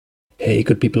Hey,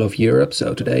 good people of Europe.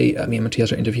 So today, me and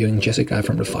Matthias are interviewing Jessica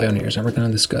from the Pioneers, and we're going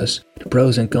to discuss the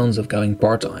pros and cons of going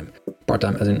part-time.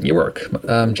 Part-time as in you work.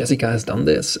 Jessica has done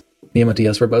this. Me and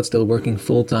Matthias, we're both still working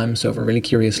full-time, so we're really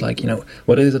curious,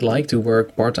 what is it like to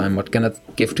work part-time? What can it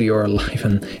give to your life?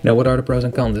 And, what are the pros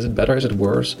and cons? Is it better? Is it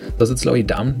worse? Does it slow you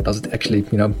down? Does it actually,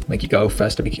 make you go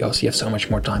faster because you have so much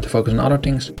more time to focus on other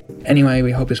things? Anyway,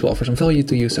 we hope this will offer some value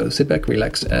to you, so sit back,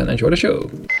 relax, and enjoy the show.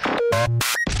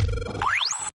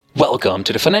 Welcome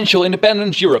to the Financial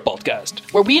Independence Europe podcast,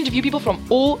 where we interview people from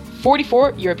all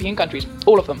 44 European countries,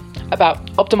 all of them, about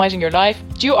optimizing your life,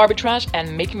 geo-arbitrage,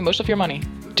 and making the most of your money.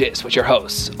 This with your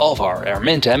hosts, Alvar,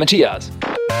 Arminta, and Matthias.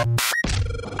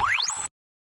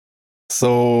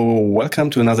 So, welcome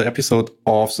to another episode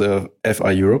of the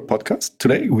FI Europe podcast.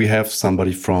 Today, we have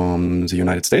somebody from the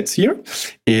United States here.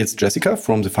 It's Jessica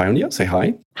from the Pioneer. Say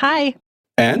hi. Hi.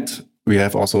 And we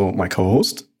have also my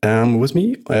co-host with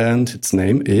me, and its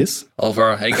name is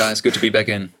Alvar. Hey guys, good to be back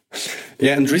in.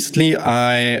 Yeah, and recently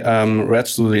I read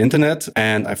through the internet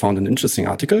and I found an interesting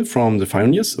article from the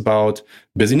Pioneers about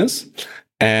busyness.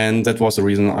 And that was the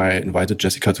reason I invited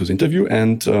Jessica to the interview.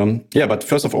 And but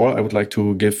first of all, I would like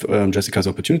to give Jessica the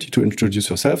opportunity to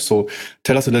introduce yourself. So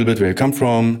tell us a little bit where you come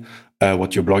from,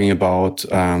 what you're blogging about,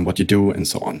 what you do, and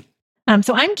so on.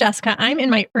 So I'm Jessica. I'm in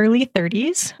my early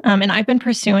 30s, and I've been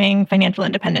pursuing financial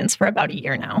independence for about a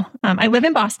year now. I live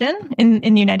in Boston in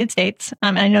the United States,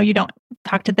 and I know you don't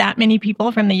talk to that many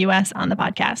people from the US on the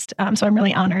podcast, so I'm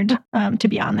really honored to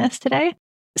be on this today.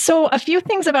 So a few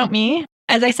things about me.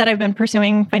 As I said, I've been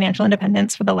pursuing financial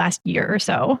independence for the last year or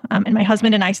so, and my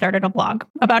husband and I started a blog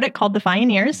about it called The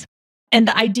Pioneers. And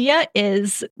the idea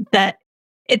is that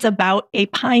it's about a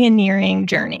pioneering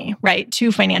journey, right,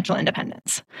 to financial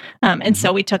independence. And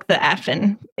so we took the F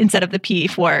instead of the P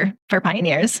for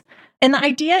pioneers. And the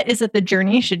idea is that the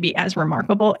journey should be as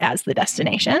remarkable as the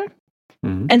destination.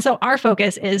 Mm-hmm. And so our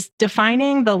focus is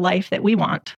defining the life that we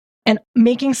want and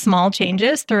making small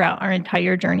changes throughout our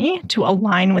entire journey to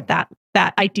align with that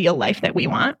ideal life that we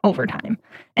want over time,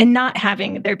 and not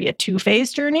having there be a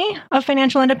two-phase journey of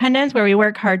financial independence where we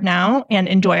work hard now and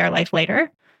enjoy our life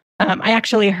later. I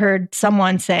actually heard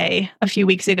someone say a few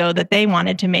weeks ago that they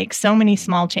wanted to make so many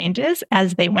small changes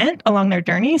as they went along their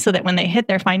journey so that when they hit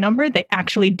their FI number, they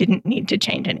actually didn't need to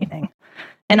change anything.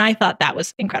 And I thought that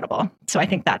was incredible. So I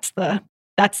think that's the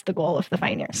goal of the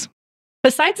Pioneers.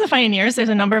 Besides the Pioneers, there's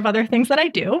a number of other things that I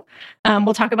do.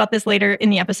 We'll talk about this later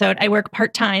in the episode. I work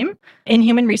part-time in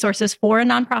human resources for a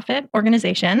nonprofit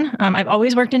organization. I've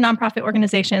always worked in nonprofit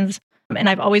organizations, and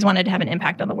I've always wanted to have an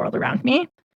impact on the world around me.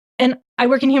 And I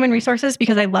work in human resources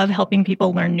because I love helping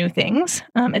people learn new things.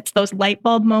 It's those light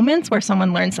bulb moments where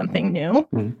someone learns something new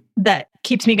that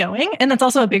keeps me going. And that's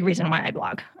also a big reason why I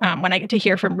blog. When I get to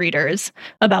hear from readers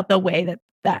about the way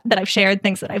that I've shared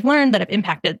things that I've learned that have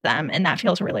impacted them. And that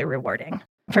feels really rewarding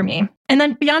for me. And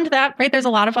then beyond that, right, there's a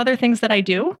lot of other things that I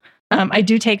do. I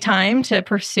do take time to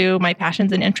pursue my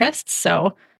passions and interests.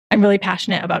 So I'm really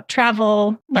passionate about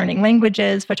travel, learning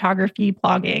languages, photography,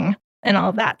 blogging, and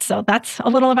all of that. So that's a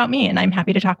little about me, and I'm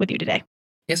happy to talk with you today.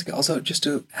 Jessica, also just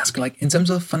to ask, in terms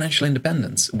of financial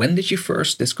independence, when did you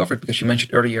first discover it? Because you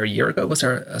mentioned earlier a year ago, was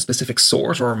there a specific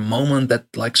source or moment that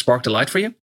sparked a light for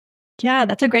you? Yeah,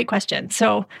 that's a great question.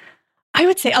 So I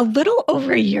would say a little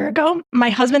over a year ago, my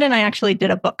husband and I actually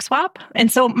did a book swap.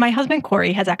 And so my husband,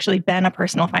 Corey, has actually been a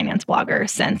personal finance blogger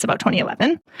since about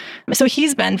 2011. So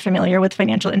he's been familiar with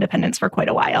financial independence for quite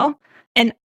a while.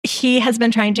 And he has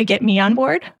been trying to get me on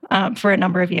board for a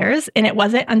number of years. And it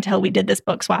wasn't until we did this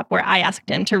book swap where I asked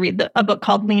him to read a book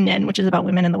called Lean In, which is about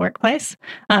women in the workplace.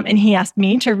 And he asked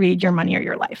me to read Your Money or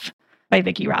Your Life by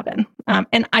Vicki Robin.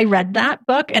 And I read that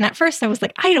book. And at first I was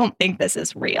like, I don't think this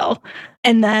is real.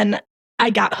 And then I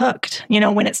got hooked,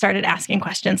 when it started asking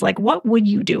questions like, what would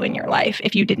you do in your life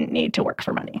if you didn't need to work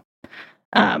for money?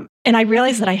 And I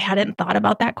realized that I hadn't thought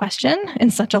about that question in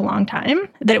such a long time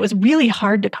that it was really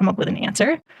hard to come up with an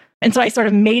answer. And so I sort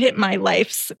of made it my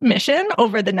life's mission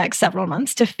over the next several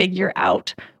months to figure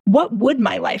out what would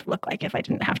my life look like if I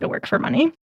didn't have to work for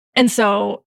money. And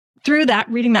so through that,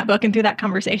 reading that book and through that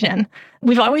conversation,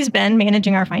 we've always been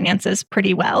managing our finances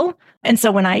pretty well. And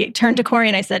so when I turned to Corey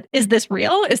and I said, is this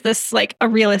real? Is this a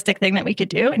realistic thing that we could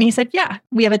do? And he said, yeah,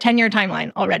 we have a 10-year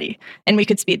timeline already, and we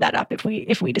could speed that up if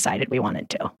we decided we wanted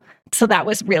to. So that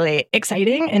was really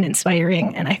exciting and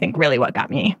inspiring, and I think really what got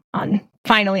me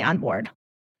finally on board.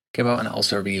 Okay, well, and I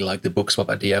also really like the book swap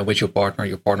idea with your partner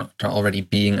already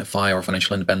being a FI or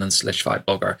financial independence /FI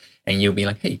blogger, and you being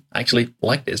like, hey, I actually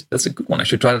like this. That's a good one. I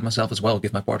should try that myself as well.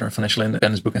 Give my partner a financial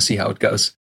independence book and see how it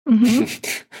goes.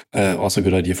 Also a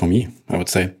good idea for me, I would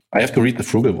say. I have to read the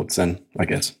Frugal Woods then, I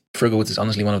guess. Frugal Woods is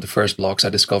honestly one of the first blogs I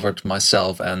discovered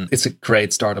myself, and it's a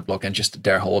great startup blog, and just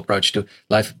their whole approach to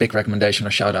life. Big recommendation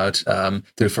or shout out to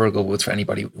the Frugal Woods for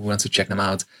anybody who wants to check them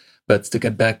out. But to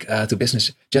get back to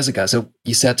business, Jessica, so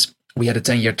you said we had a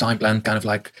 10-year time plan kind of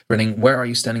like running. Where are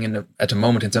you standing at the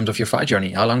moment in terms of your FI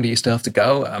journey? How long do you still have to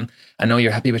go? I know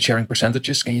you're happy with sharing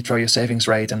percentages. Can you throw your savings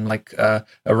rate and like a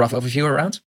rough overview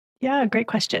around? Yeah, great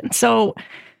question. So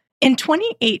in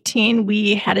 2018,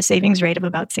 we had a savings rate of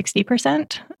about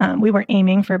 60%. We were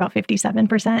aiming for about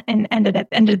 57% and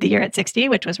ended the year at 60,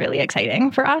 which was really exciting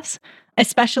for us,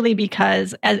 especially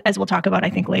because, as we'll talk about,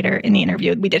 I think later in the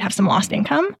interview, we did have some lost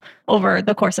income over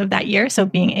the course of that year. So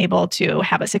being able to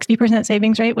have a 60%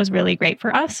 savings rate was really great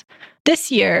for us.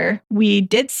 This year, we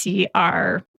did see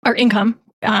our income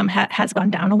has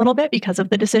gone down a little bit because of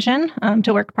the decision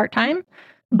to work part-time.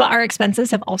 But our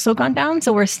expenses have also gone down.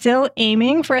 So we're still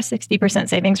aiming for a 60%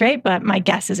 savings rate, but my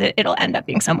guess is it'll end up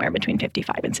being somewhere between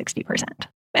 55 and 60%.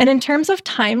 And in terms of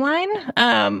timeline,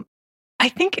 I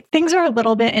think things are a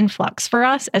little bit in flux for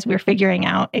us as we're figuring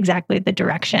out exactly the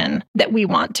direction that we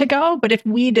want to go. But if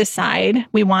we decide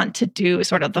we want to do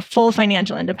sort of the full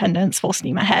financial independence, full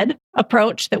steam ahead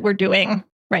approach that we're doing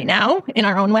right now in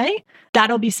our own way,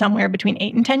 that'll be somewhere between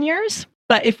 8 and 10 years.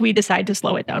 But if we decide to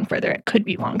slow it down further, it could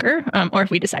be longer. Or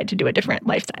if we decide to do a different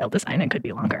lifestyle design, it could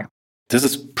be longer. This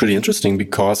is pretty interesting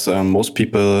because most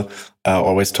people are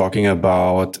always talking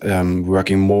about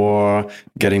working more,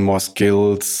 getting more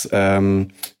skills,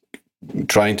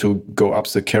 trying to go up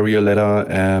the career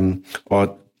ladder,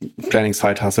 or planning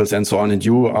side hustles and so on. And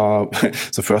you are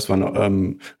the first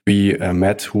one we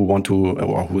met who want to,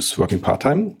 or who's working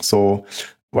part-time. So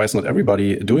why is not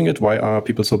everybody doing it? Why are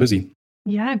people so busy?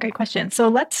 Yeah, great question. So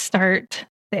let's start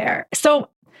there. So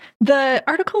the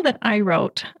article that I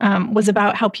wrote was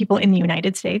about how people in the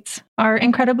United States are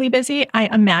incredibly busy.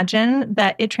 I imagine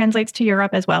that it translates to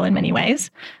Europe as well in many ways.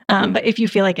 But if you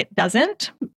feel like it doesn't,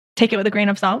 take it with a grain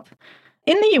of salt.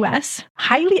 In the US,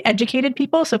 highly educated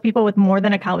people, so people with more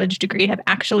than a college degree, have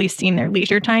actually seen their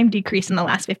leisure time decrease in the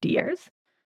last 50 years.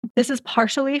 This is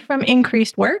partially from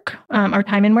increased work or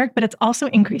time in work, but it's also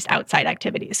increased outside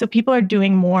activities. So people are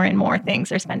doing more and more things.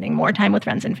 They're spending more time with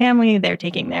friends and family. They're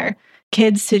taking their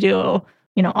kids to do,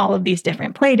 all of these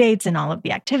different play dates and all of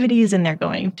the activities, and they're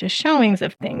going to showings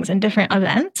of things and different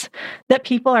events that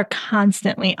people are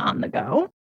constantly on the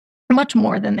go, much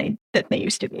more than they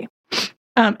used to be.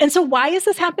 And so why is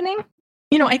this happening?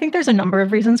 I think there's a number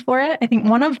of reasons for it. I think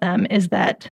one of them is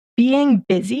that being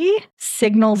busy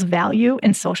signals value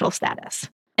and social status.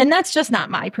 And that's just not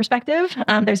my perspective.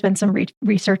 There's been some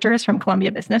researchers from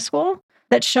Columbia Business School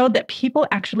that showed that people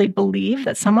actually believe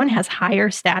that someone has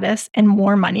higher status and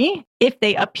more money if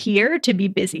they appear to be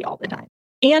busy all the time.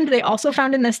 And they also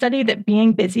found in this study that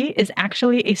being busy is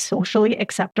actually a socially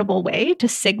acceptable way to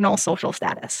signal social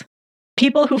status.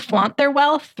 People who flaunt their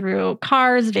wealth through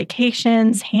cars,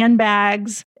 vacations,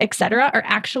 handbags, etc., are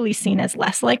actually seen as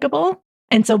less likable.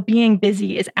 And so being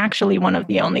busy is actually one of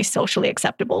the only socially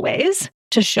acceptable ways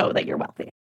to show that you're wealthy.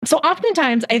 So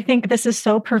oftentimes, I think this is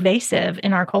so pervasive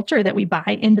in our culture that we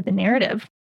buy into the narrative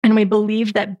and we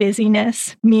believe that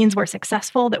busyness means we're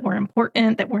successful, that we're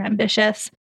important, that we're ambitious.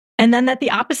 And then that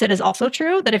the opposite is also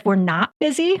true, that if we're not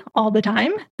busy all the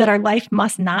time, that our life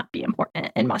must not be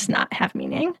important and must not have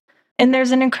meaning. And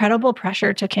there's an incredible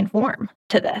pressure to conform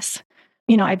to this.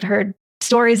 I've heard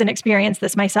stories and experienced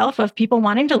this myself of people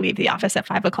wanting to leave the office at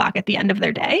 5 o'clock at the end of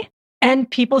their day and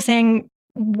people saying,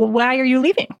 well, why are you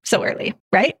leaving so early,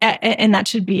 right? And that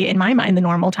should be, in my mind, the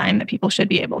normal time that people should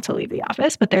be able to leave the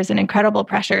office. But there's an incredible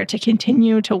pressure to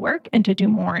continue to work and to do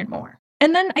more and more.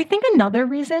 And then I think another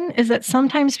reason is that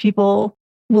sometimes people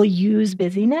will use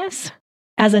busyness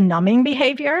as a numbing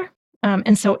behavior.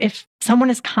 And so if someone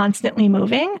is constantly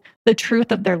moving, the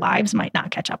truth of their lives might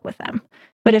not catch up with them.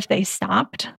 But if they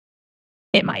stopped,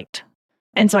 it might.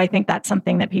 And so I think that's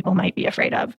something that people might be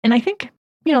afraid of. And I think,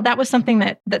 that was something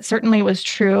that certainly was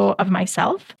true of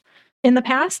myself in the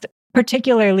past,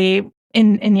 particularly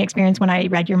in the experience when I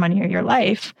read Your Money or Your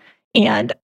Life.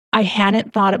 And I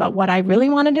hadn't thought about what I really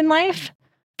wanted in life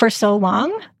for so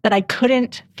long that I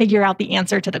couldn't figure out the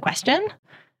answer to the question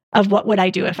of what would I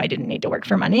do if I didn't need to work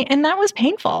for money. And that was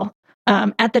painful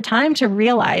at the time to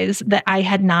realize that I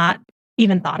had not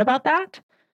even thought about that.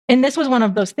 And this was one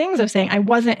of those things of saying I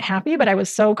wasn't happy, but I was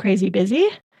so crazy busy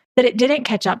that it didn't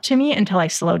catch up to me until I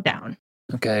slowed down.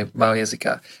 Okay, wow,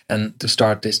 Jessica. And to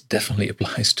start, this definitely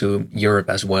applies to Europe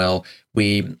as well.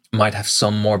 We might have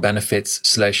some more benefits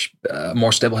slash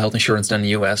more stable health insurance than the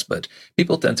US, but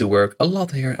people tend to work a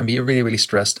lot here and be really, really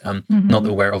stressed and not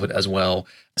aware of it as well.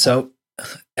 So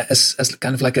as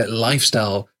kind of like a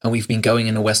lifestyle, and we've been going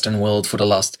in the Western world for the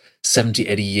last 70,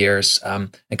 80 years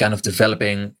and kind of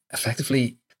developing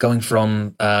effectively going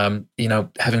from,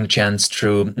 having the chance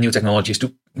through new technologies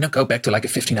to go back to like a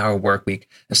 15-hour work week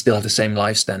and still have the same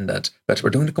life standard, but we're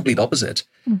doing the complete opposite.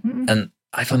 And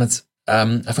I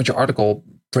found your article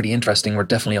pretty interesting. We're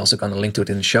definitely also going to link to it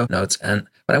in the show notes.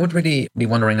 But I would really be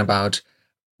wondering about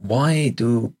why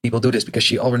do people do this? Because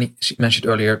she mentioned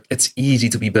earlier, it's easy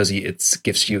to be busy. It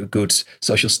gives you a good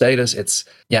social status.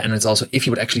 And it's also, if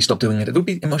you would actually stop doing it, it would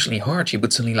be emotionally hard. You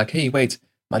would suddenly like, hey, wait,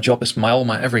 my job is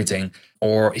my everything.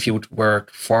 Or if you would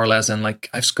work far less and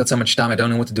like, I've got so much time, I don't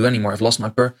know what to do anymore. I've lost my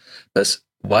purpose.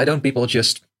 Why don't people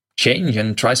just change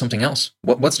and try something else?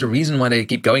 What's the reason why they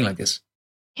keep going like this?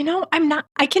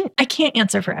 I can't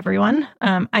answer for everyone.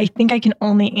 I think I can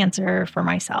only answer for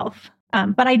myself.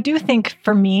 But I do think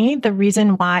for me, the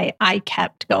reason why I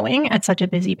kept going at such a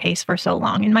busy pace for so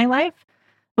long in my life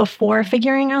before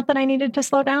figuring out that I needed to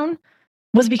slow down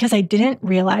was because I didn't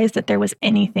realize that there was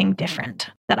anything different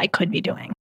that I could be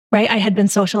doing, right? I had been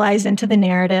socialized into the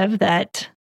narrative that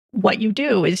what you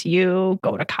do is you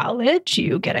go to college,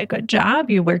 you get a good job,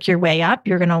 you work your way up,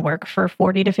 you're going to work for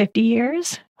 40 to 50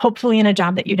 years, hopefully in a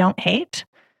job that you don't hate.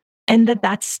 And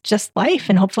that's just life.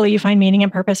 And hopefully you find meaning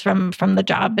and purpose from the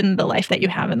job and the life that you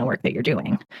have and the work that you're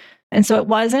doing. And so it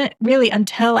wasn't really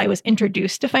until I was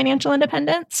introduced to financial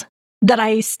independence that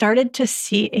I started to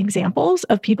see examples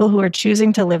of people who are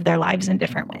choosing to live their lives in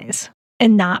different ways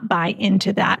and not buy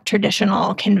into that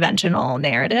traditional, conventional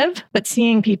narrative, but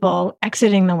seeing people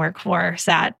exiting the workforce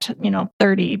at,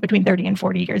 between 30 and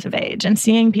 40 years of age, and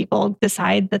seeing people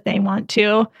decide that they want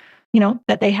to,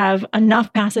 that they have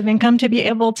enough passive income to be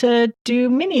able to do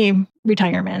mini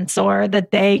retirements, or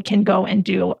that they can go and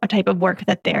do a type of work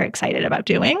that they're excited about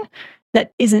doing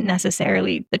that isn't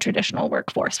necessarily the traditional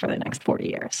workforce for the next 40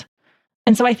 years.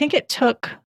 And so I think it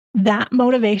took that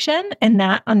motivation and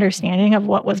that understanding of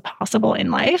what was possible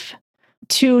in life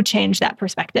to change that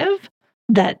perspective,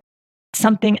 that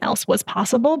something else was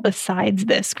possible besides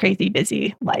this crazy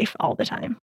busy life all the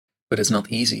time. But it's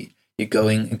not easy. You're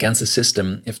going against the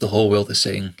system. If the whole world is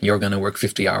saying you're going to work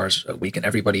 50 hours a week and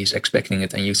everybody's expecting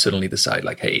it, and you suddenly decide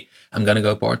like, hey, I'm going to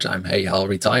go part-time. Hey, I'll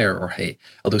retire. Or hey,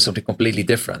 I'll do something completely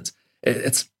different.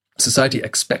 It's society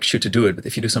expects you to do it. But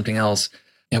if you do something else,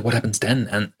 what happens then?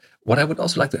 And what I would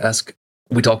also like to ask,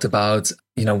 we talked about,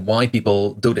 why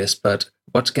people do this, but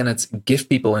what can it give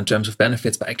people in terms of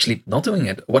benefits by actually not doing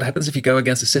it? What happens if you go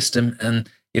against the system and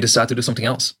you decide to do something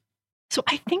else? So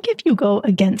I think if you go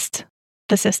against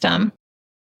the system,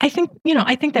 I think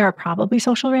there are probably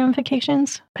social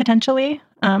ramifications potentially,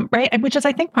 right? Which is,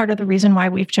 I think, part of the reason why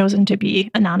we've chosen to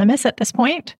be anonymous at this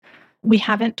point. We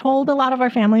haven't told a lot of our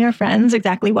family or friends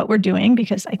exactly what we're doing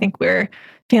because I think we're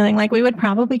feeling like we would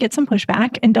probably get some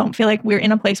pushback and don't feel like we're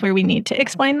in a place where we need to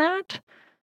explain that.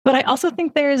 But I also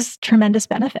think there's tremendous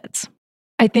benefits.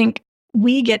 I think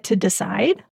we get to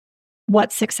decide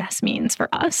what success means for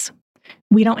us.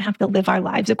 We don't have to live our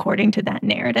lives according to that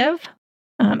narrative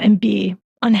and be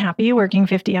unhappy working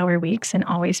 50-hour weeks and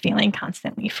always feeling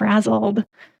constantly frazzled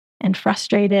and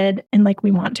frustrated and like we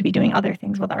want to be doing other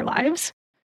things with our lives.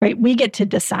 Right? We get to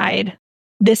decide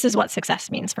this is what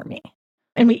success means for me.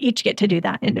 And we each get to do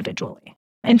that individually.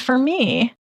 And for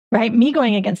me, right, me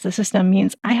going against the system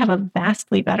means I have a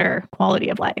vastly better quality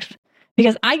of life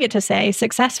because I get to say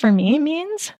success for me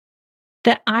means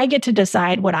that I get to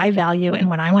decide what I value and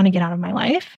what I want to get out of my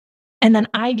life. And then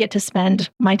I get to spend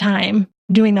my time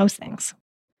doing those things,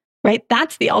 right?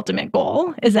 That's the ultimate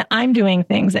goal, is that I'm doing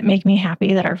things that make me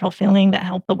happy, that are fulfilling, that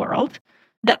help the world,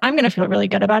 that I'm going to feel really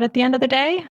good about at the end of the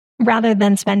day, rather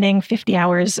than spending 50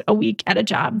 hours a week at a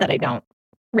job that I don't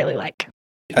really like.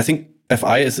 I think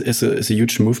FI is a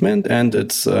huge movement, and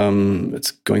it's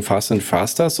going faster and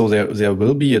faster. So there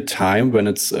will be a time when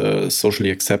it's socially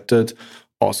accepted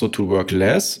also to work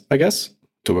less, I guess.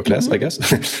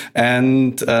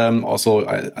 And also,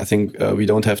 I think we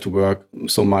don't have to work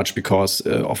so much because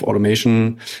of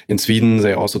automation. In Sweden,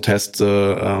 they also test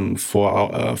the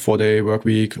 4-day work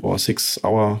week or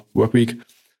 6-hour work week.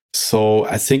 So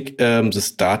I think the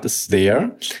start is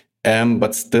there.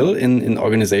 But still in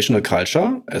organizational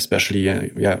culture, especially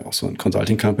also in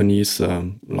consulting companies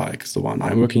like the one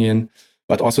I'm working in,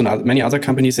 but also in many other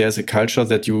companies, there's a culture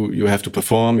that you have to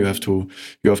perform, you have to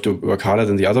work harder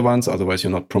than the other ones, otherwise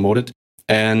you're not promoted.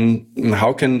 And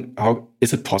how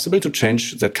is it possible to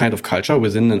change that kind of culture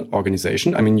within an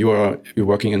organization? I mean, you're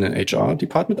working in an HR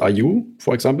department. Are you,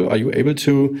 for example, able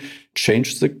to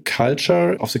change the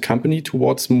culture of the company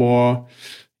towards more,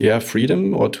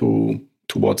 freedom or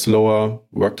towards lower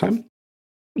work time?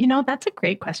 That's a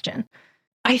great question.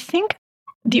 I think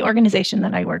the organization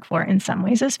that I work for in some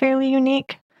ways is fairly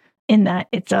unique in that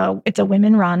it's a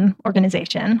women-run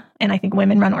organization. And I think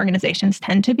women-run organizations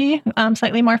tend to be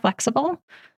slightly more flexible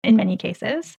in many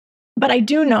cases. But I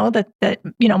do know that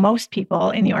most people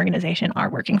in the organization are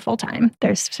working full-time.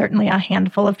 There's certainly a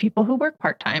handful of people who work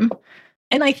part-time.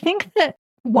 And I think that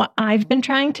what I've been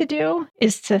trying to do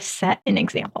is to set an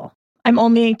example. I'm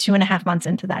only 2.5 months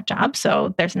into that job,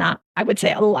 so there's not, I would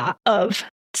say, a lot of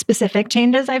specific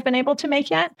changes I've been able to make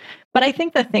yet. But I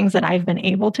think the things that I've been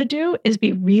able to do is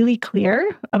be really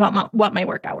clear about what my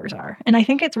work hours are. And I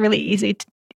think it's really easy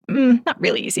not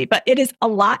really easy, but it is a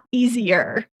lot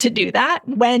easier to do that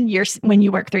when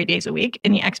you work 3 days a week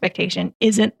and the expectation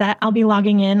isn't that I'll be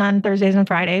logging in on Thursdays and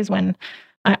Fridays when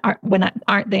they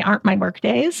aren't my work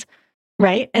days,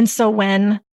 right? And so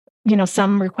when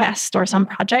some request or some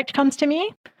project comes to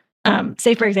me,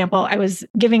 say, for example, I was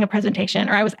giving a presentation,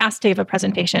 or I was asked to give a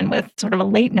presentation with sort of a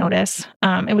late notice.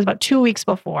 It was about 2 weeks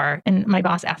before, and my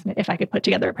boss asked me if I could put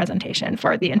together a presentation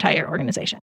for the entire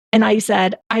organization. And I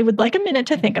said, I would like a minute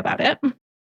to think about it.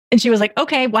 And she was like,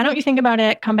 okay, why don't you think about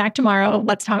it? Come back tomorrow.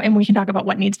 Let's talk, and we can talk about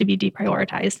what needs to be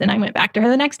deprioritized. And I went back to her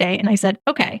the next day and I said,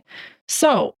 okay,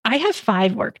 so I have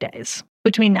 5 work days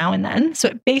between now and then. So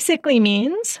it basically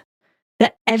means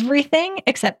that everything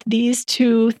except these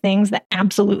 2 things that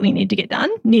absolutely need to get done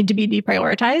need to be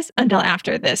deprioritized until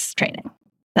after this training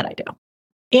that I do.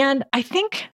 And I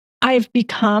think I've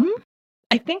become,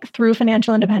 through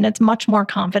financial independence, much more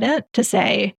confident to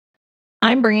say,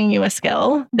 I'm bringing you a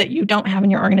skill that you don't have in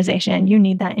your organization. You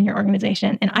need that in your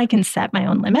organization. And I can set my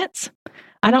own limits.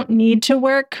 I don't need to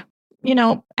work,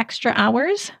 extra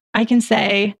hours. I can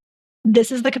say,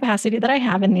 this is the capacity that I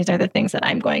have, and these are the things that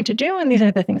I'm going to do, and these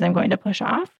are the things I'm going to push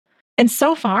off. And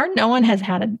so far, no one has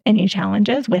had any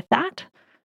challenges with that.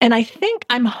 And I think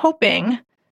I'm hoping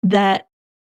that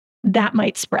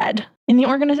might spread in the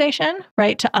organization,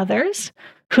 right, to others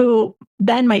who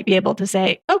then might be able to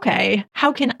say, okay,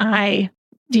 how can I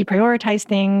deprioritize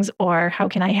things, or how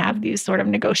can I have these sort of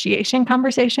negotiation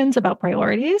conversations about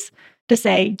priorities to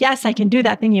say, yes, I can do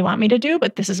that thing you want me to do,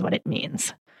 but this is what it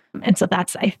means. And so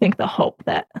that's, I think, the hope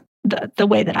that the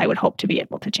way that I would hope to be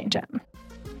able to change it.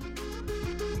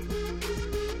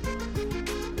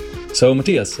 So,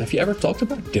 Matthias, have you ever talked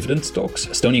about dividend stocks,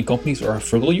 Estonian companies, or how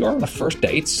frugal you are on the first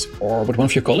dates, or with one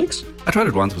of your colleagues? I tried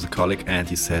it once with a colleague and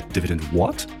he said, dividend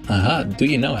what? Do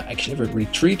you know I actually have a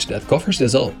retreat that covers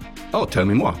this all? Oh, tell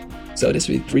me more. So this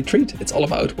retreat, it's all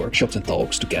about workshops and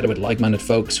talks together with like-minded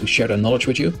folks who share their knowledge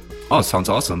with you. Oh, sounds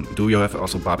awesome. Do you have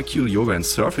also barbecue, yoga and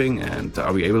surfing, and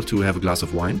are we able to have a glass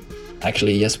of wine?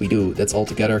 Actually, yes, we do. That's all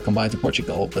together combined in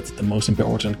Portugal, but the most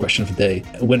important question of the day,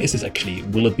 when is this actually?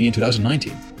 Will it be in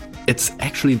 2019? It's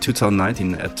actually in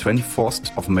 2019 at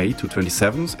 24th of May to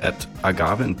 27th at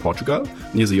Algarve in Portugal,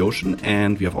 near the ocean,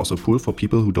 and we have also a pool for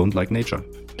people who don't like nature.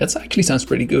 That actually sounds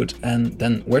pretty good. And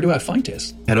then where do I find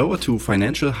this? Head over to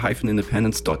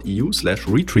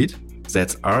financial-independence.eu/retreat.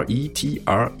 That's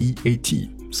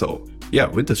RETREAT. So, yeah,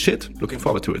 winter's shit. Looking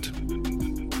forward to it.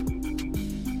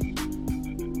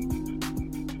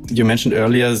 You mentioned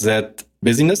earlier that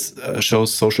busyness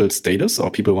shows social status,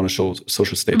 or people want to show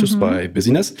social status by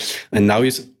busyness. And now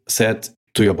you said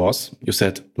to your boss, you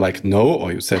said like no,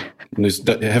 or you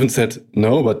haven't said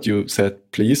no, but you said,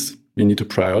 please, we need to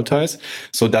prioritize.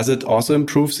 So does it also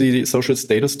improve the social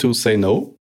status to say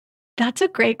no? That's a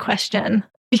great question,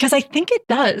 because I think it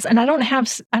does. And I don't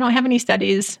have any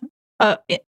studies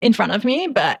in front of me,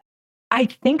 but I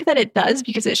think that it does,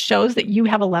 because it shows that you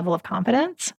have a level of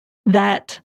confidence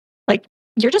that, like,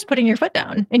 you're just putting your foot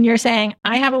down and you're saying,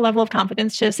 I have a level of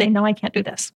confidence to say, no, I can't do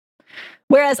this.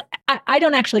 Whereas I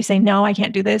don't actually say, no, I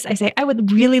can't do this. I say, I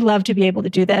would really love to be able to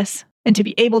do this. And to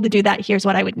be able to do that, here's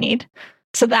what I would need.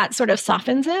 So that sort of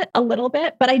softens it a little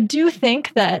bit. But I do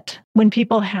think that when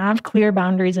people have clear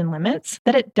boundaries and limits,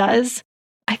 that it does,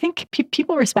 I think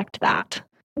people respect that.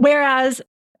 Whereas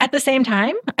at the same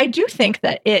time, I do think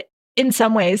that it, in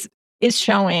some ways, is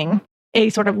showing a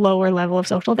sort of lower level of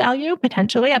social value,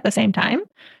 potentially at the same time.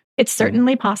 It's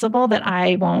certainly possible that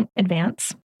I won't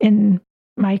advance in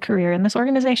my career in this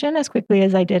organization as quickly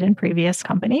as I did in previous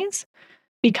companies,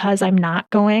 because I'm not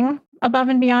going above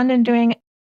and beyond and doing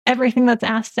everything that's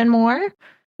asked and more.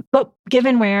 But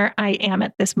given where I am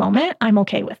at this moment, I'm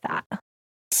okay with that.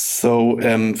 So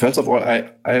first of all,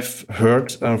 I've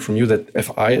heard from you that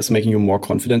FI is making you more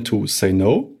confident to say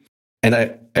no. And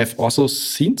I've also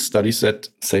seen studies that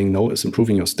saying no is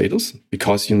improving your status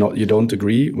because you don't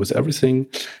agree with everything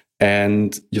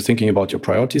and you're thinking about your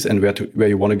priorities and where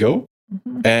you want to go.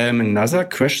 Mm-hmm. Another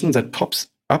question that pops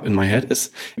up in my head is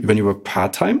when you work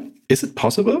part-time, is it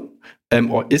possible?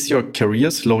 Or is your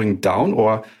career slowing down,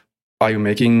 or are you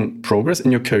making progress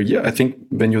in your career? I think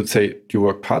when you say you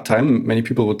work part-time, many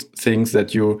people would think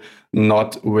that you're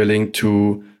not willing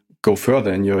to go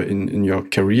further in your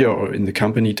career or in the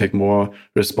company, take more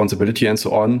responsibility and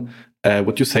so on.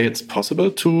 Would you say it's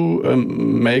possible to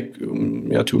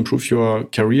to improve your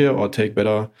career or take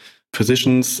better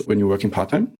positions when you're working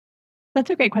part-time? That's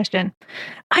a great question.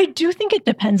 I do think it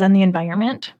depends on the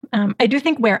environment. I do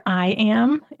think where I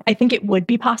am, I think it would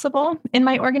be possible in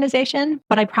my organization,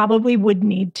 but I probably would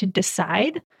need to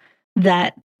decide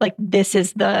that like this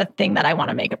is the thing that I want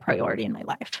to make a priority in my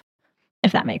life,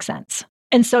 if that makes sense.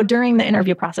 And so during the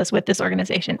interview process with this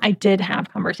organization, I did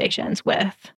have conversations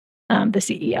with the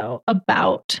CEO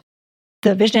about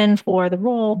the vision for the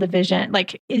role, the vision,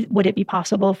 like, would it be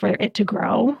possible for it to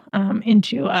grow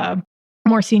into a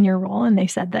more senior role? And they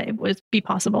said that it would be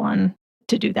possible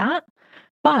to do that.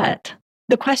 But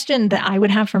the question that I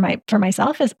would have for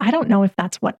myself is, I don't know if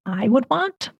that's what I would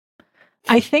want.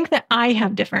 I think that I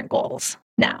have different goals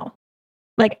now.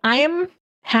 Like, I am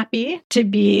happy to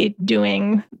be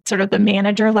doing sort of the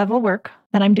manager level work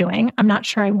that I'm doing. I'm not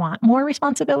sure I want more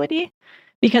responsibility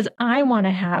because I want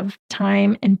to have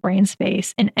time and brain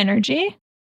space and energy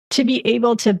to be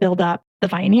able to build up the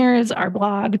Fioneers, our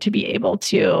blog, to be able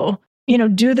to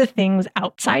do the things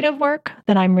outside of work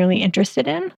that I'm really interested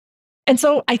in. And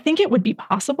so I think it would be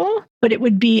possible, but it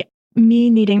would be me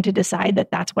needing to decide that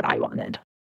that's what I wanted.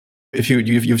 If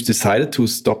you've decided to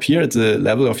stop here at the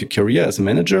level of your career as a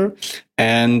manager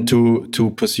and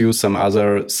to pursue some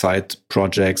other side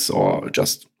projects or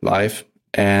just life,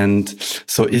 and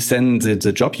so is then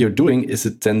the job you're doing, is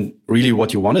it then really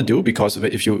what you want to do? Because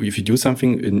if you do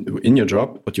something in your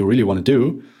job, what you really want to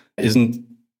do, isn't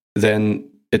then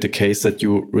it the case that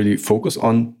you really focus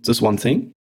on this one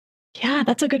thing? Yeah,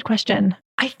 that's a good question.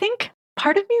 I think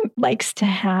part of me likes to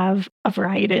have a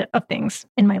variety of things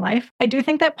in my life. I do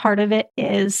think that part of it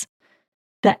is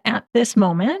that at this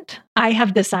moment, I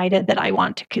have decided that I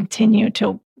want to continue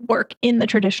to work in the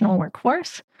traditional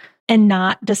workforce and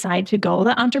not decide to go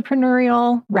the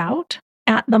entrepreneurial route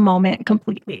at the moment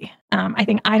completely. I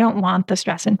think I don't want the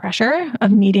stress and pressure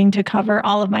of needing to cover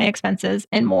all of my expenses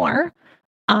and more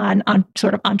on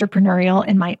sort of entrepreneurial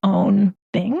and my own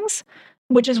things,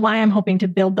 which is why I'm hoping to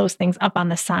build those things up on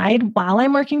the side while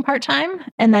I'm working part-time.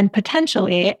 And then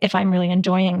potentially, if I'm really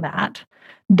enjoying that,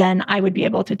 then I would be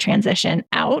able to transition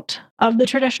out of the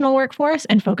traditional workforce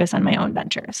and focus on my own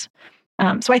ventures.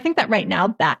 So I think that right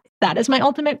now that is my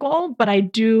ultimate goal, but I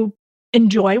do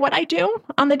enjoy what I do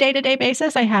on the day-to-day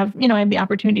basis. I have the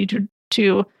opportunity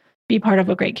to be part of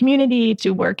a great community,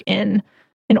 to work in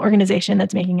an organization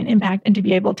that's making an impact, and to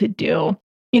be able to do,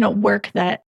 work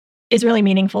that is really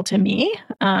meaningful to me.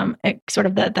 Sort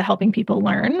of the helping people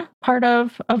learn part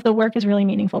of the work is really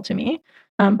meaningful to me.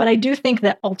 But I do think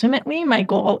that ultimately my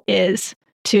goal is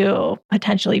to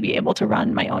potentially be able to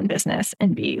run my own business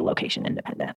and be location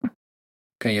independent.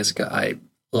 Okay, Jessica, I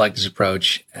like this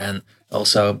approach, and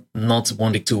also not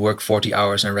wanting to work 40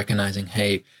 hours and recognizing,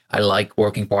 hey, I like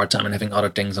working part-time and having other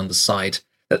things on the side.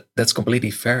 That's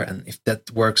completely fair. And if that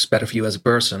works better for you as a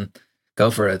person, go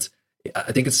for it.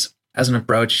 I think it's, as an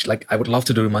approach, like, I would love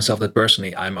to do myself that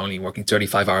personally. I'm only working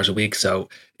 35 hours a week. So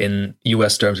in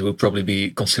US terms, it would probably be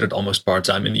considered almost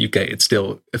part-time. In the UK, it's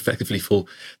still effectively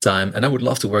full-time. And I would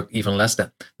love to work even less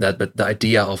than that. But the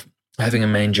idea of having a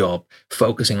main job,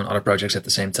 focusing on other projects at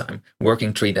the same time,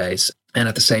 working 3 days, and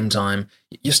at the same time,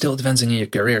 you're still advancing in your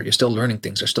career. You're still learning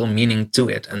things. There's still meaning to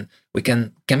it. And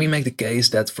can we make the case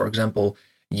that, for example,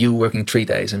 you working 3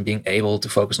 days and being able to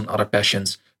focus on other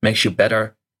passions makes you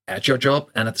better at your job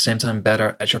and at the same time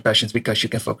better at your passions because you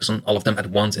can focus on all of them at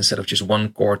once instead of just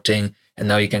one core thing. And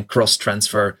now you can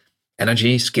cross-transfer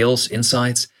energy, skills,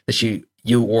 insights that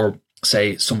you or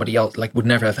say somebody else like would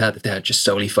never have had if they had just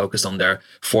solely focused on their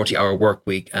 40-hour work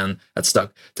week and had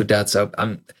stuck to that. So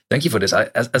thank you for this.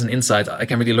 As an insight, I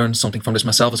can really learn something from this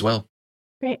myself as well.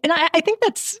 Great. And I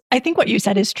think what you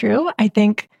said is true. I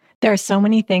think there are so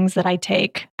many things that I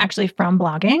take actually from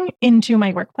blogging into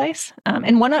my workplace.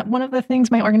 And one of the things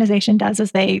my organization does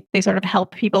is they sort of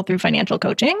help people through financial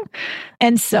coaching.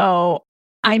 And so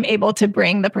I'm able to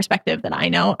bring the perspective that I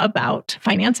know about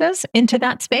finances into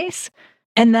that space.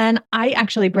 And then I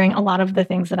actually bring a lot of the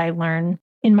things that I learn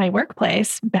in my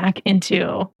workplace back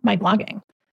into my blogging.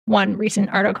 one recent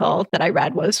article that I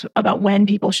read was about when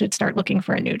people should start looking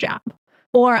for a new job.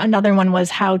 Or another one was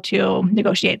how to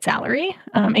negotiate salary,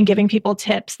 and giving people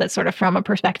tips that sort of from a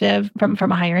perspective, from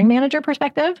a hiring manager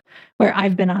perspective, where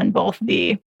I've been on both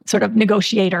the sort of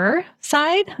negotiator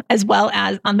side as well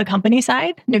as on the company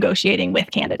side, negotiating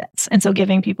with candidates. And so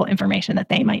giving people information that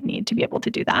they might need to be able to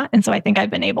do that. And so I think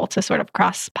I've been able to sort of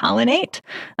cross-pollinate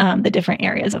the different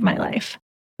areas of my life.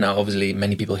 Now, obviously,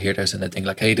 many people hear this and they think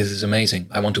like, hey, this is amazing.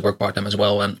 I want to work part-time as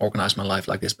well and organize my life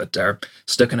like this, but they're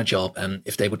stuck in a job. And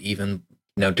if they would even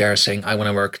dare saying, I want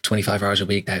to work 25 hours a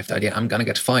week, they have the idea, I'm going to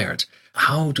get fired.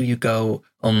 How do you go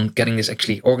on getting this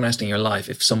actually organized in your life?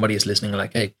 If somebody is listening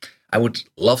like, hey, I would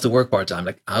love to work part-time.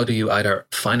 Like, how do you either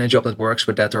find a job that works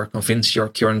with that or convince your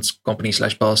current company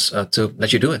 / boss to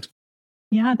let you do it?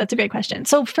 Yeah, that's a great question.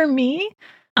 So for me,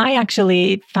 I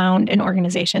actually found an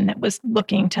organization that was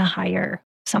looking to hire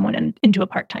someone into a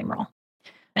part-time role.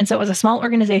 And so it was a small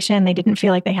organization. They didn't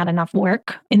feel like they had enough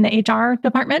work in the HR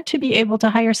department to be able to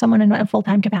hire someone in a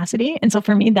full-time capacity. And so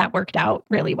for me, that worked out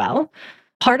really well.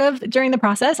 During the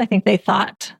process, I think they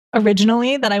thought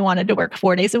originally that I wanted to work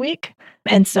 4 days a week.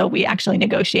 And so we actually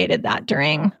negotiated that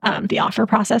during the offer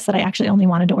process that I actually only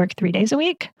wanted to work 3 days a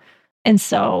week. And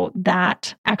so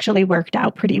that actually worked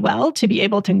out pretty well to be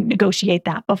able to negotiate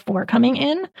that before coming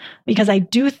in, because I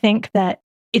do think that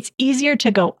it's easier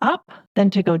to go up than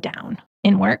to go down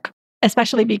in work,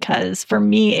 especially because for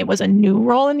me, it was a new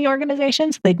role in the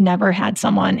organization. So they'd never had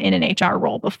someone in an HR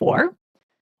role before.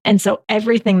 And so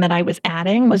everything that I was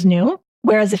adding was new.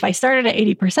 Whereas if I started at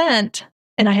 80%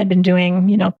 and I had been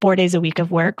doing, 4 days a week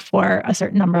of work for a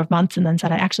certain number of months and then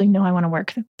said, I actually know I want to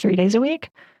work 3 days a week,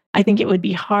 I think it would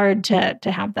be hard to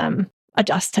have them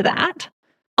adjust to that.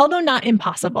 Although not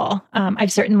impossible.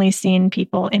 I've certainly seen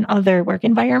people in other work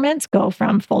environments go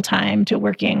from full-time to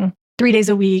working 3 days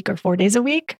a week or 4 days a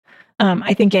week.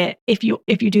 I think if you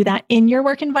do that in your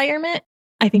work environment,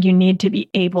 I think you need to be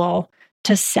able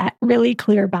to set really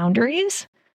clear boundaries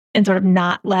and sort of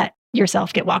not let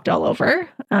yourself get walked all over,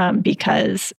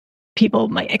 because people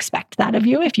might expect that of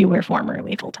you if you were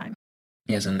formerly full-time.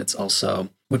 Yes, and it's also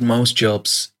with most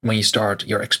jobs, when you start,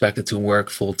 you're expected to work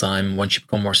full-time. Once you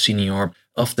become more senior,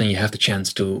 often you have the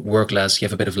chance to work less, you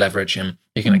have a bit of leverage, and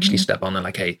you can actually step on and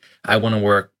like, hey, I want to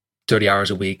work 30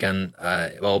 hours a week. And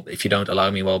if you don't allow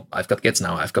me, I've got kids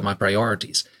now, I've got my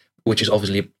priorities, which is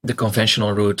obviously the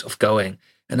conventional route of going.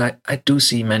 And I do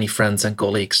see many friends and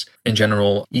colleagues in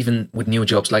general, even with new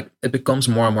jobs, like it becomes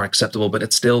more and more acceptable, but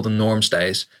it's still the norm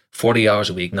stays 40 hours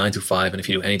a week, 9 to 5. And if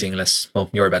you do anything less,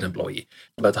 you're a bad employee.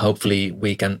 But hopefully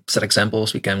we can set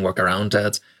examples, we can work around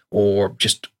that, or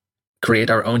just create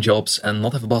our own jobs and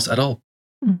not have a boss at all.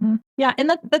 Mm-hmm. Yeah.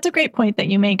 And that's a great point that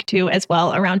you make too, as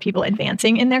well, around people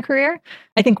advancing in their career.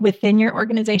 I think within your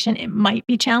organization, it might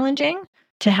be challenging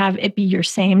to have it be your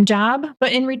same job,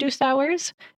 but in reduced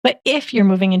hours. But if you're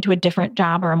moving into a different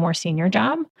job or a more senior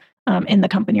job in the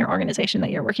company or organization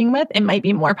that you're working with, it might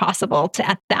be more possible to,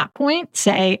 at that point,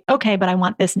 say, okay, but I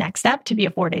want this next step to be a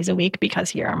 4 days a week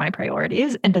because here are my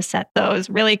priorities, and to set those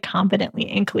really confidently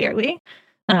and clearly,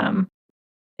 and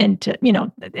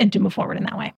to move forward in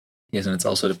that way. Yes, and it's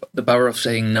also the power of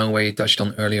saying no, where you touched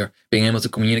on earlier, being able to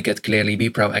communicate clearly,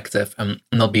 be proactive, and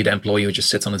not be the employee who just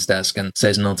sits on his desk and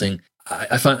says nothing.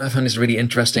 I find this really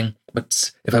interesting,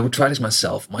 but if I would try this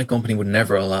myself, my company would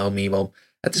never allow me,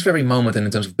 at this very moment and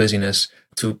in terms of busyness,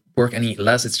 to work any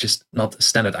less. It's just not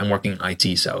standard. I'm working in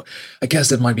IT, so I guess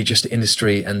that might be just the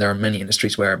industry, and there are many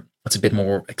industries where it's a bit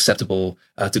more acceptable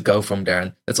to go from there.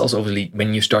 And that's also obviously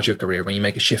when you start your career, when you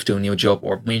make a shift to a new job,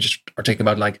 or when you just are thinking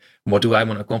about like, what do I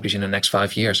want to accomplish in the next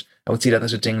 5 years? I would see that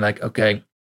as a thing like, okay,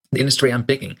 the industry I'm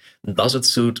picking, does it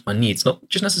suit my needs? Not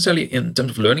just necessarily in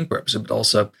terms of learning purposes, but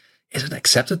also, is it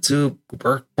accepted to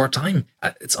work part-time?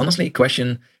 It's honestly a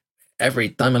question every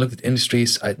time I looked at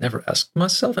industries, I'd never asked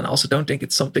myself. And I also don't think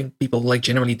it's something people like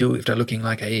generally do if they're looking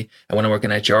like, hey, I want to work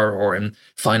in HR or in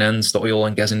finance, the oil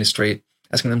and gas industry,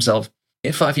 asking themselves,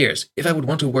 in 5 years, if I would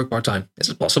want to work part-time, is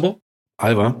it possible?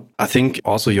 Alva, I think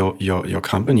also your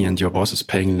company and your boss is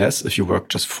paying less if you work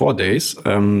just 4 days.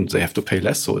 They have to pay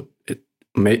less. So it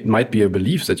might be a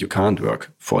belief that you can't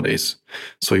work 4 days.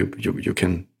 So you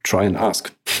can try and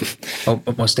ask. Oh,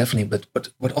 most definitely. But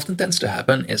what often tends to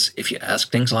happen is if you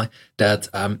ask things like that,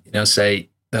 say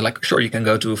they're like, sure, you can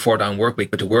go to a 4-down work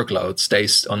week, but the workload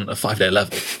stays on a 5-day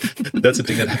level. That's a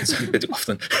thing that happens a bit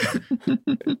often.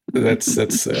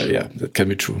 That can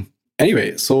be true.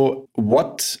 Anyway, so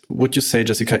what would you say,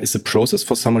 Jessica, is the process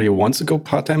for somebody who wants to go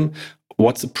part-time?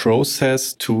 What's the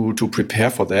process to prepare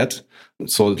for that?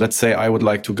 So let's say I would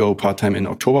like to go part-time in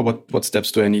October. What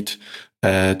steps do I need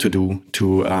to do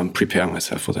to prepare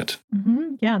myself for that?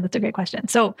 Mm-hmm. Yeah, that's a great question.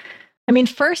 So,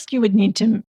 first you would need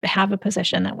to have a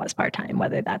position that was part-time,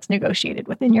 whether that's negotiated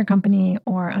within your company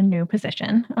or a new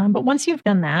position. But once you've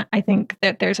done that, I think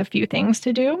that there's a few things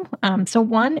to do. So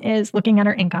one is looking at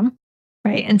our income,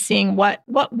 right? And seeing what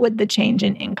would the change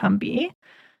in income be.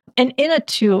 And in a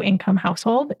 2-income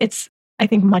household, it's, I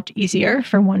think, much easier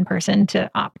for one person to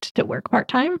opt to work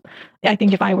part-time. I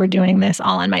think if I were doing this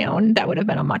all on my own, that would have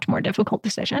been a much more difficult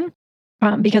decision.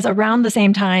 Because around the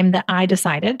same time that I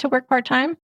decided to work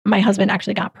part-time, my husband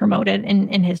actually got promoted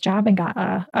in his job and got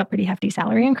a pretty hefty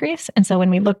salary increase. And so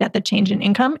when we looked at the change in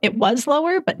income, it was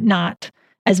lower, but not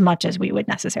as much as we would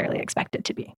necessarily expect it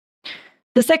to be.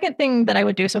 The second thing that I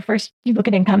would do, so first you look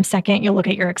at income, second, you'll look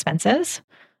at your expenses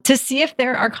to see if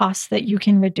there are costs that you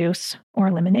can reduce or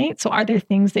eliminate. So are there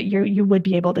things that you would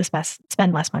be able to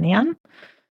spend less money on?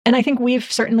 And I think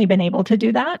we've certainly been able to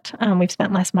do that. We've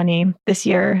spent less money this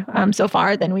year so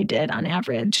far than we did on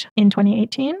average in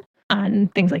 2018 on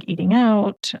things like eating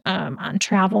out, on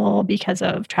travel because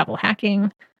of travel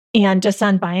hacking, and just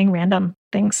on buying random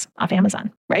things off Amazon,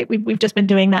 right? We've just been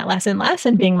doing that less and less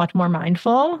and being much more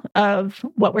mindful of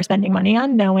what we're spending money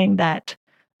on, knowing that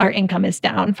our income is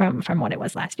down from what it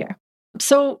was last year.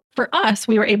 So for us,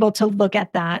 we were able to look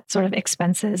at that sort of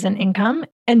expenses and income.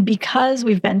 And because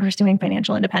we've been pursuing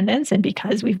financial independence and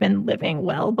because we've been living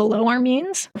well below our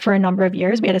means for a number of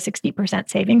years, we had a 60%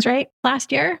 savings rate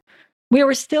last year. We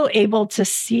were still able to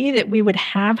see that we would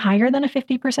have higher than a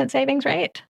 50% savings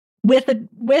rate with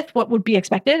what would be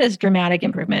expected as dramatic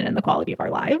improvement in the quality of our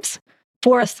lives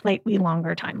for a slightly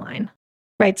longer timeline,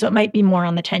 right? So it might be more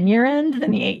on the 10-year end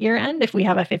than the 8-year end if we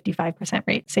have a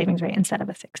 55% savings rate instead of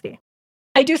a 60.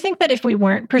 I do think that if we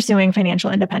weren't pursuing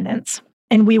financial independence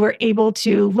and we were able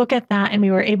to look at that and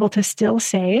we were able to still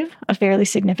save a fairly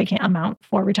significant amount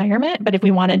for retirement, but if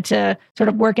we wanted to sort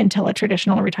of work until a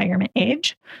traditional retirement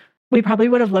age, we probably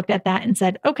would have looked at that and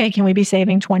said, okay, can we be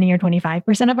saving 20 or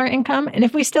 25% of our income? And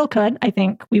if we still could, I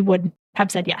think we would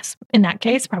have said yes in that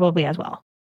case, probably as well.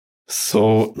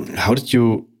 So how did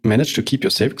you manage to keep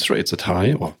your savings rates that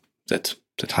high, or that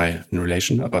high in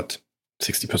relation? About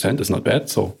 60% is not bad.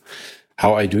 So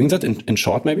how are you doing that in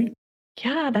short, maybe?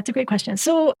 Yeah, that's a great question.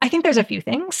 So I think there's a few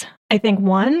things. I think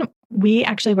one, we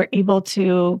actually were able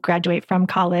to graduate from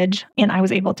college, and I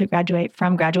was able to graduate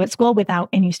from graduate school without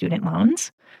any student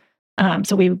loans.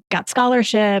 So we got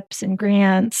scholarships and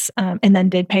grants, and then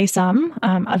did pay some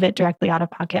of it directly out of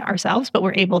pocket ourselves, but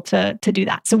we're able to do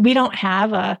that. So we don't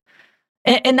have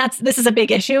this is a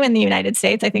big issue in the United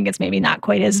States. I think it's maybe not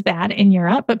quite as bad in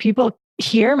Europe, but people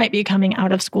here might be coming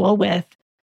out of school with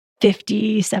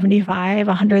 50, 75,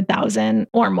 100,000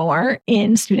 or more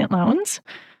in student loans.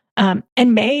 And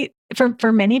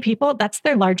for many people, that's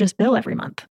their largest bill every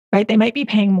month, right? They might be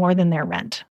paying more than their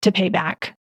rent to pay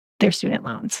back their student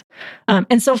loans.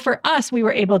 And so for us, we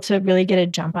were able to really get a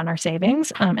jump on our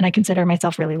savings. And I consider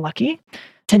myself really lucky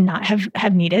to not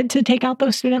have needed to take out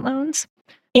those student loans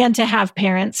and to have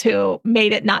parents who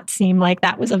made it not seem like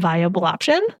that was a viable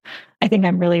option. I think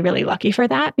I'm really, really lucky for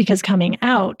that because coming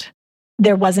out,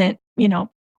 there wasn't,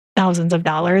 thousands of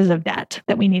dollars of debt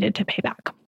that we needed to pay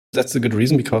back. That's a good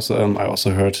reason because I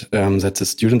also heard that the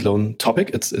student loan topic,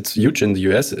 it's huge in the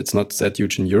US. It's not that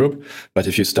huge in Europe. But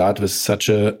if you start with such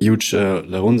a huge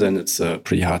loan, then it's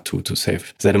pretty hard to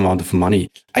save that amount of money.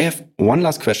 I have one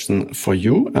last question for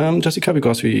you, Jessica,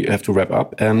 because we have to wrap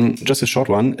up. Just a short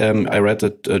one. I read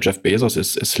that Jeff Bezos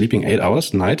is sleeping 8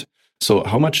 hours a night. So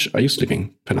how much are you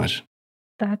sleeping per night?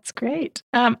 That's great.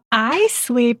 I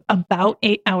sleep about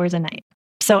 8 hours a night.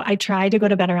 So I try to go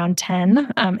to bed around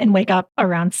 10 and wake up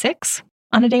around 6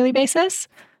 on a daily basis.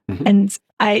 Mm-hmm. And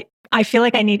I feel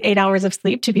like I need 8 hours of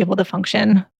sleep to be able to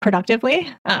function productively.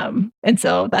 And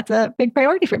so that's a big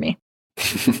priority for me.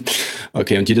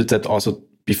 Okay. And you did that also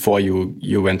before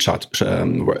you went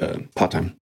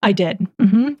part-time? I did.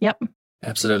 Mm-hmm. Yep.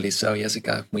 Absolutely. So,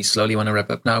 Jessica, we slowly want to wrap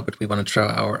up now, but we want to throw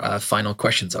our final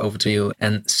questions over to you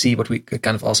and see what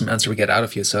kind of awesome answer we get out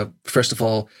of you. So, first of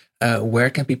all,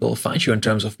 where can people find you in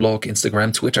terms of blog,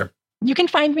 Instagram, Twitter? You can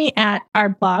find me at our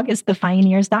blog is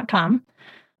thefioneers.com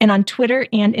and on Twitter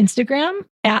and Instagram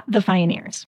at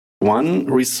thefioneers. One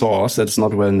resource that's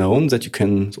not well known that you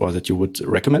can or that you would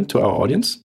recommend to our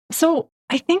audience? So,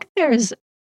 I think there's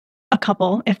a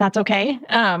couple, if that's okay.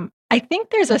 I think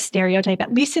there's a stereotype,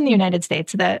 at least in the United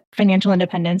States, that financial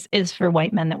independence is for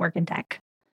white men that work in tech,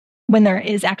 when there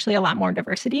is actually a lot more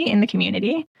diversity in the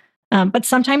community. But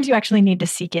sometimes you actually need to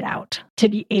seek it out to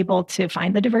be able to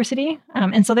find the diversity.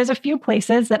 And so there's a few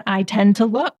places that I tend to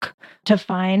look to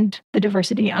find the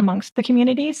diversity amongst the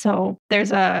community. So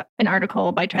there's an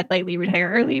article by Tread Lightly, Retire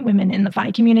Early, Women in the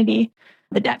FI Community.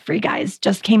 the Debt Free Guys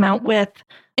just came out with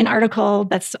an article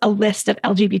that's a list of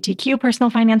LGBTQ personal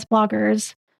finance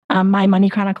bloggers. My Money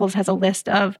Chronicles has a list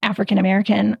of African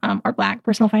American or Black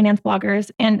personal finance bloggers.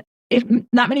 And if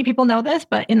not many people know this,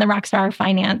 but in the Rockstar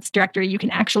Finance directory, you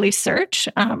can actually search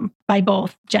by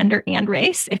both gender and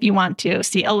race if you want to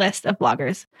see a list of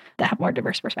bloggers that have more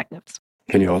diverse perspectives.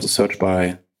 Can you also search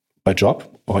by job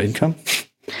or income?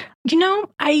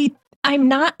 I'm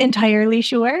not entirely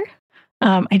sure.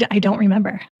 I don't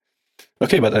remember.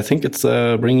 Okay, but I think it's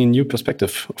bringing new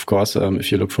perspective, of course,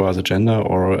 if you look for other gender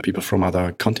or people from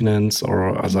other continents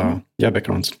or other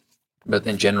backgrounds. But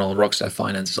in general, Rockstar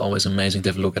Finance is always amazing to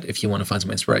have a look at if you want to find some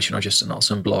inspiration or just an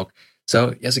awesome blog.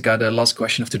 So, Jessica, the last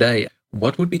question of today.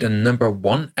 What would be the number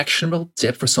one actionable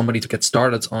tip for somebody to get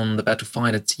started on the path to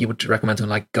find it? You would recommend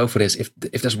to go for this. If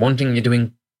there's one thing you're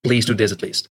doing, please do this at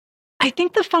least. I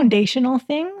think the foundational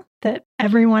thing that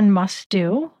everyone must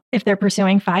do if they're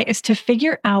pursuing FI is to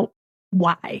figure out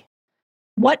why.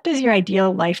 What does your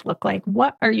ideal life look like?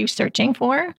 What are you searching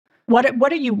for? What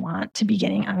do you want to be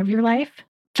getting out of your life?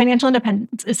 Financial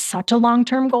independence is such a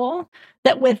long-term goal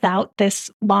that without this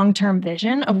long-term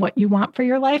vision of what you want for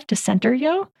your life to center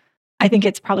you, I think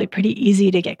it's probably pretty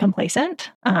easy to get complacent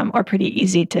or pretty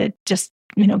easy to just,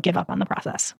 give up on the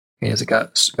process. Jessica,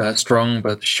 strong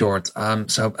but short.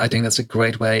 So I think that's a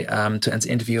great way to end the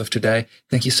interview of today.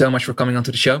 Thank you so much for coming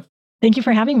onto the show. Thank you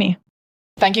for having me.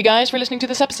 Thank you guys for listening to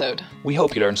this episode. We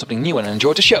hope you learned something new and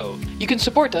enjoyed the show. You can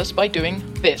support us by doing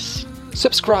this.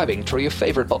 Subscribing through your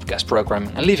favorite podcast program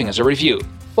and leaving us a review.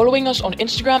 Following us on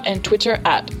Instagram and Twitter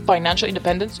at Financial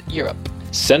Independence Europe.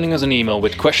 Sending us an email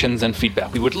with questions and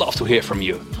feedback. We would love to hear from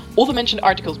you. All the mentioned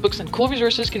articles, books and cool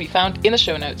resources can be found in the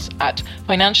show notes at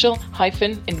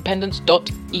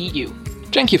financial-independence.eu.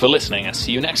 Thank you for listening and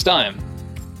see you next time.